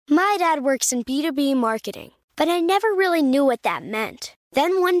My dad works in B2B marketing, but I never really knew what that meant.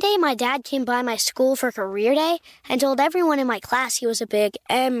 Then one day my dad came by my school for career day and told everyone in my class he was a big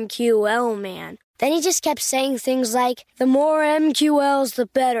MQL man. Then he just kept saying things like, the more MQLs, the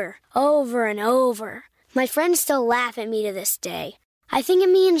better, over and over. My friends still laugh at me to this day. I think it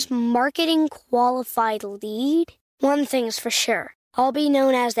means marketing qualified lead. One thing's for sure, I'll be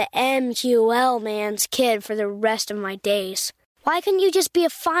known as the MQL man's kid for the rest of my days. Why couldn't you just be a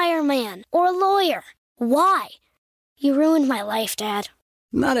fireman or a lawyer? Why? You ruined my life, Dad.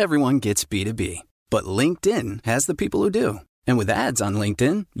 Not everyone gets B2B, but LinkedIn has the people who do. And with ads on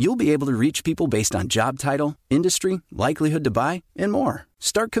LinkedIn, you'll be able to reach people based on job title, industry, likelihood to buy, and more.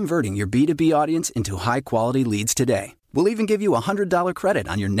 Start converting your B2B audience into high-quality leads today. We'll even give you a $100 credit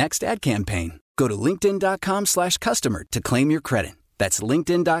on your next ad campaign. Go to linkedin.com/customer to claim your credit. That's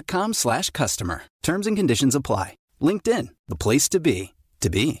linkedin.com/customer. Terms and conditions apply. LinkedIn, the place to be, to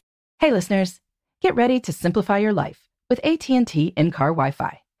be. Hey, listeners, get ready to simplify your life with AT&T in-car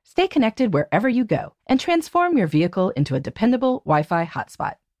Wi-Fi. Stay connected wherever you go and transform your vehicle into a dependable Wi-Fi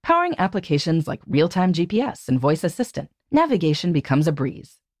hotspot. Powering applications like real-time GPS and voice assistant, navigation becomes a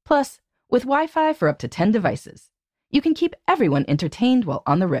breeze. Plus, with Wi-Fi for up to 10 devices, you can keep everyone entertained while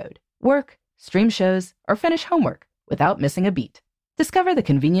on the road, work, stream shows, or finish homework without missing a beat. Discover the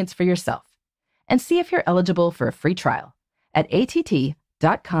convenience for yourself and see if you're eligible for a free trial at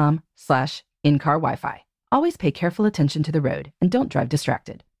att.com/in-car Wi-Fi. Always pay careful attention to the road and don't drive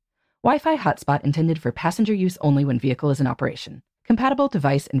distracted. Wi-Fi hotspot intended for passenger use only when vehicle is in operation. Compatible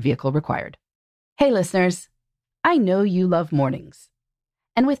device and vehicle required. Hey listeners, I know you love mornings.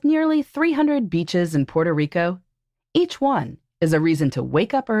 And with nearly 300 beaches in Puerto Rico, each one is a reason to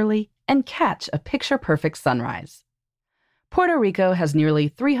wake up early and catch a picture-perfect sunrise. Puerto Rico has nearly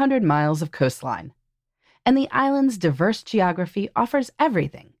 300 miles of coastline, and the island's diverse geography offers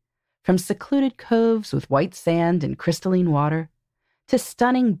everything from secluded coves with white sand and crystalline water to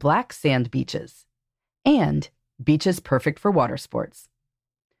stunning black sand beaches and beaches perfect for water sports.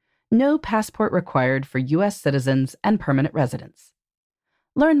 No passport required for U.S. citizens and permanent residents.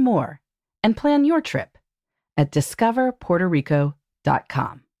 Learn more and plan your trip at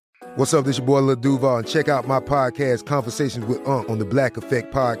discoverpuertorico.com. What's up, this your boy Lil Duval, and check out my podcast, Conversations with Unc, on the Black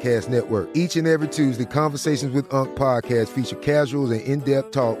Effect Podcast Network. Each and every Tuesday, Conversations with Unc podcast feature casual and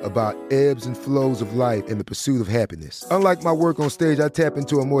in-depth talk about ebbs and flows of life and the pursuit of happiness. Unlike my work on stage, I tap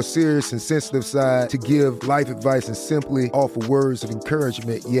into a more serious and sensitive side to give life advice and simply offer words of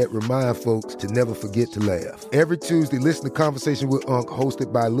encouragement, yet remind folks to never forget to laugh. Every Tuesday, listen to Conversations with Unc,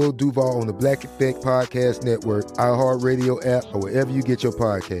 hosted by Lil Duval on the Black Effect Podcast Network, iHeartRadio app, or wherever you get your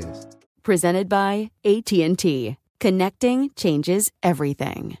podcasts. Presented by AT&T. Connecting changes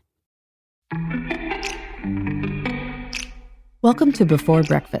everything. Welcome to Before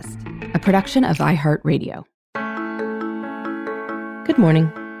Breakfast, a production of iHeartRadio. Good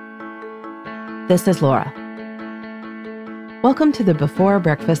morning. This is Laura. Welcome to the Before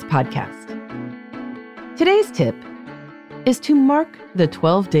Breakfast podcast. Today's tip is to mark the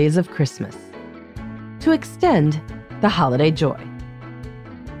 12 days of Christmas, to extend the holiday joy.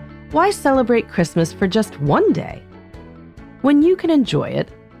 Why celebrate Christmas for just one day when you can enjoy it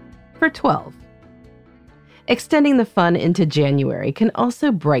for 12? Extending the fun into January can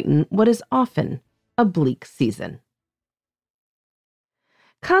also brighten what is often a bleak season.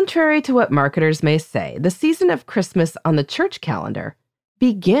 Contrary to what marketers may say, the season of Christmas on the church calendar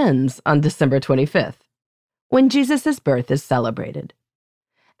begins on December 25th, when Jesus' birth is celebrated,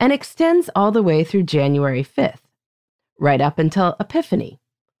 and extends all the way through January 5th, right up until Epiphany,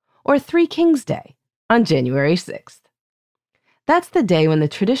 or Three Kings Day on January 6th. That's the day when the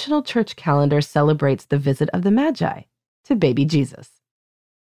traditional church calendar celebrates the visit of the Magi to baby Jesus.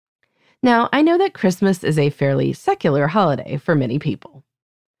 Now, I know that Christmas is a fairly secular holiday for many people.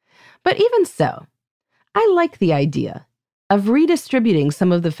 But even so, I like the idea of redistributing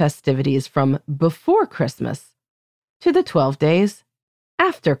some of the festivities from before Christmas to the 12 days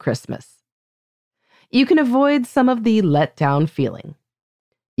after Christmas. You can avoid some of the let-down feeling.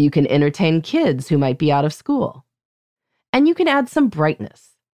 You can entertain kids who might be out of school. And you can add some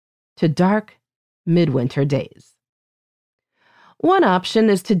brightness to dark midwinter days. One option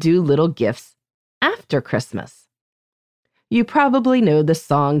is to do little gifts after Christmas. You probably know the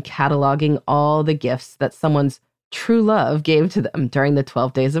song cataloging all the gifts that someone's true love gave to them during the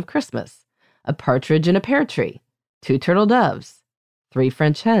 12 days of Christmas. A partridge in a pear tree, 2 turtle doves, 3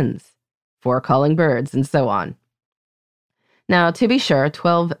 French hens, 4 calling birds, and so on. Now, to be sure,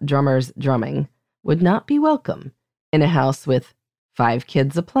 12 drummers drumming would not be welcome in a house with 5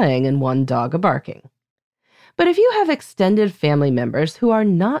 kids a-playing and 1 dog a-barking. But if you have extended family members who are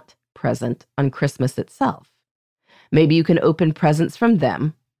not present on Christmas itself. Maybe you can open presents from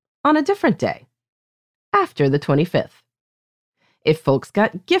them on a different day, after the 25th. If folks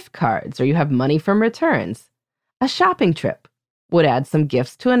got gift cards or you have money from returns, a shopping trip would add some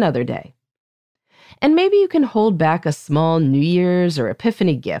gifts to another day. And maybe you can hold back a small New Year's or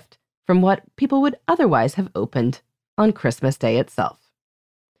Epiphany gift from what people would otherwise have opened on Christmas Day itself.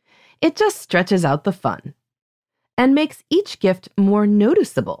 It just stretches out the fun and makes each gift more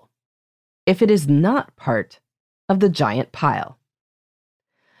noticeable if it is not part of the giant pile.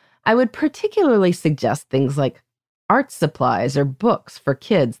 I would particularly suggest things like art supplies or books for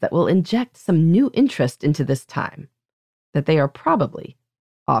kids that will inject some new interest into this time that they are probably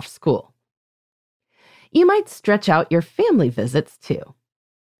off school. You might stretch out your family visits too.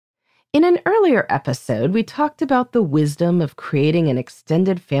 In an earlier episode, we talked about the wisdom of creating an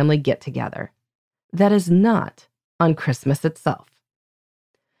extended family get-together that is not on Christmas itself.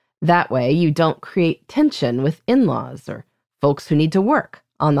 That way, you don't create tension with in-laws or folks who need to work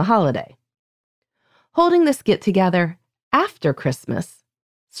on the holiday. Holding this get-together after Christmas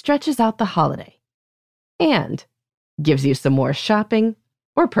stretches out the holiday and gives you some more shopping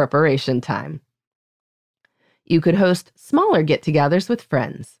or preparation time. You could host smaller get-togethers with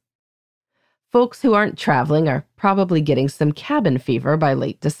friends. Folks who aren't traveling are probably getting some cabin fever by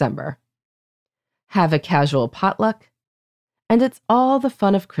late December. Have a casual potluck, and it's all the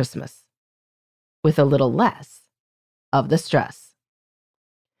fun of Christmas, with a little less of the stress.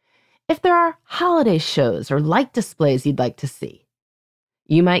 If there are holiday shows or light displays you'd like to see,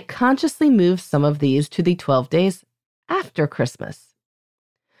 you might consciously move some of these to the 12 days after Christmas.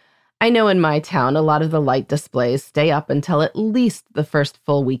 I know in my town, a lot of the light displays stay up until at least the first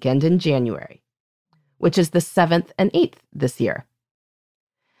full weekend in January, which is the 7th and 8th this year.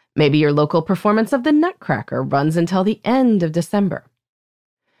 Maybe your local performance of the Nutcracker runs until the end of December.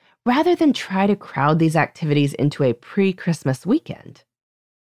 Rather than try to crowd these activities into a pre-Christmas weekend,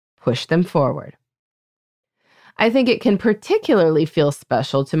 push them forward. I think it can particularly feel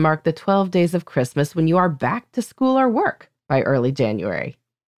special to mark the 12 days of Christmas when you are back to school or work by early January.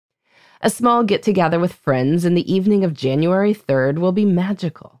 A small get-together with friends in the evening of January 3rd will be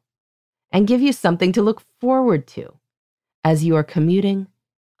magical and give you something to look forward to as you are commuting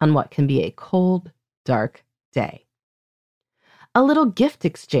on what can be a cold, dark day. A little gift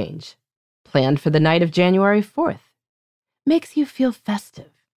exchange, planned for the night of January 4th, makes you feel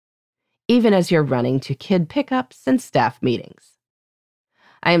festive, even as you're running to kid pickups and staff meetings.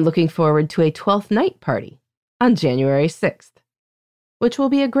 I am looking forward to a 12th night party on January 6th, which will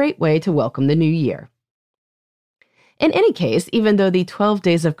be a great way to welcome the new year. In any case, even though the 12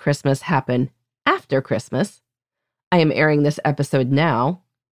 days of Christmas happen after Christmas, I am airing this episode now,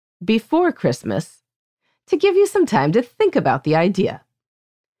 before Christmas, to give you some time to think about the idea.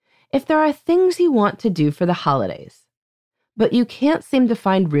 If there are things you want to do for the holidays, but you can't seem to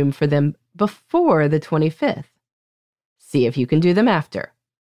find room for them before the 25th, see if you can do them after.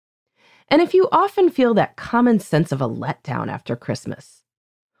 And if you often feel that common sense of a letdown after Christmas,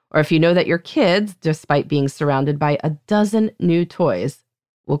 or if you know that your kids, despite being surrounded by a dozen new toys,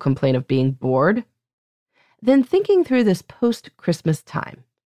 will complain of being bored, then thinking through this post-Christmas time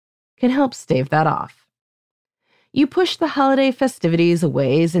can help stave that off. You push the holiday festivities a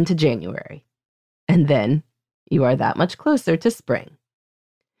ways into January, and then you are that much closer to spring.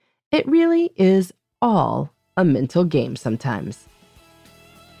 It really is all a mental game sometimes.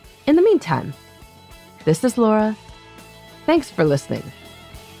 In the meantime, this is Laura. Thanks for listening.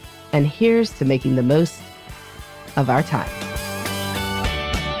 And here's to making the most of our time.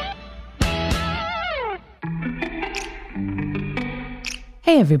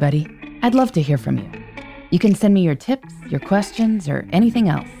 Hey everybody, I'd love to hear from you. You can send me your tips, your questions, or anything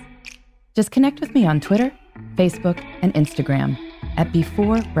else. Just connect with me on Twitter, Facebook, and Instagram at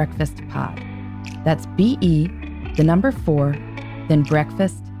Before Breakfast Pod. That's BE4, then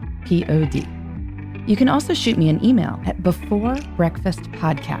breakfast, POD. You can also shoot me an email at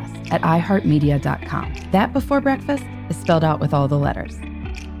beforebreakfastpodcast@iheartmedia.com. That Before Breakfast is spelled out with all the letters.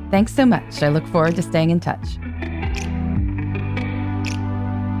 Thanks so much. I look forward to staying in touch.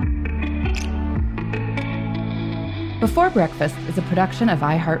 Before Breakfast is a production of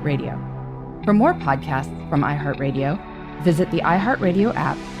iHeartRadio. For more podcasts from iHeartRadio, visit the iHeartRadio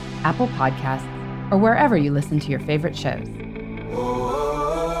app, Apple Podcasts, or wherever you listen to your favorite shows.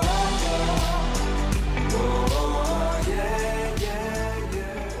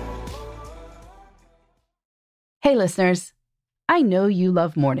 Hey listeners, I know you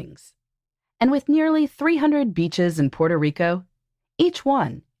love mornings. And with nearly 300 beaches in Puerto Rico, each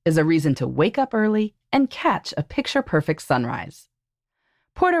one is a reason to wake up early and catch a picture-perfect sunrise.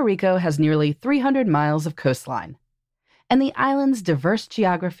 Puerto Rico has nearly 300 miles of coastline, and the island's diverse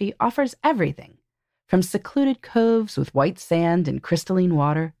geography offers everything from secluded coves with white sand and crystalline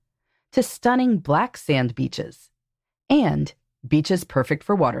water to stunning black sand beaches and beaches perfect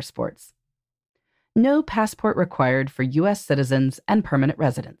for water sports. No passport required for U.S. citizens and permanent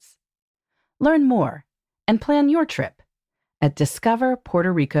residents. Learn more and plan your trip at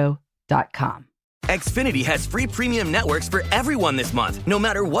discoverpuertorico.com. Xfinity has free premium networks for everyone this month, no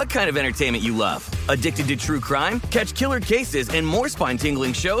matter what kind of entertainment you love. Addicted to true crime? Catch killer cases and more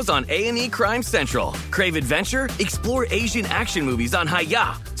spine-tingling shows on A&E Crime Central. Crave adventure? Explore Asian action movies on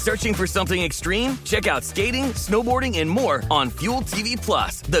Hi-Ya. Searching for something extreme? Check out skating, snowboarding, and more on Fuel TV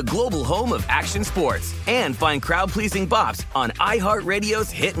Plus, the global home of action sports. And find crowd-pleasing bops on iHeartRadio's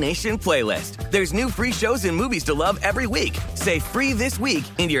Hit Nation playlist. There's new free shows and movies to love every week. Say free this week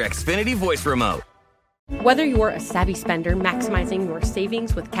in your Xfinity voice remote. Whether you're a savvy spender maximizing your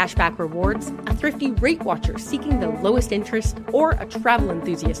savings with cashback rewards, a thrifty rate watcher seeking the lowest interest, or a travel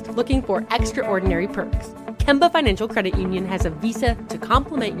enthusiast looking for extraordinary perks, Kemba Financial Credit Union has a visa to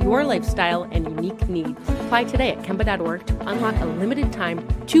complement your lifestyle and unique needs. Apply today at Kemba.org to unlock a limited-time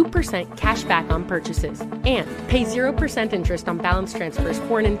 2% cash back on purchases and pay 0% interest on balance transfers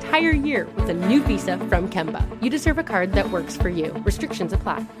for an entire year with a new visa from Kemba. You deserve a card that works for you. Restrictions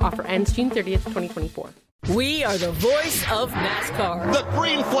apply. Offer ends June 30th, 2024. We are the voice of NASCAR. The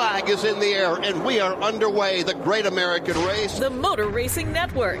green flag is in the air, and we are underway. The Great American Race. The Motor Racing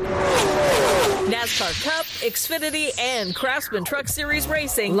Network. NASCAR Cup, Xfinity, and Craftsman Truck Series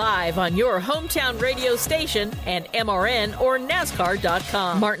Racing live on your hometown radio station and MRN or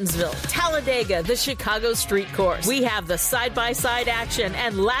NASCAR.com. Martinsville, Talladega, the Chicago Street Course. We have the side-by-side action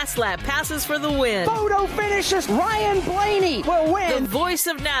and last lap passes for the win. Photo finishes. Ryan Blaney will win. The voice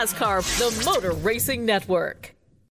of NASCAR, the Motor Racing Network.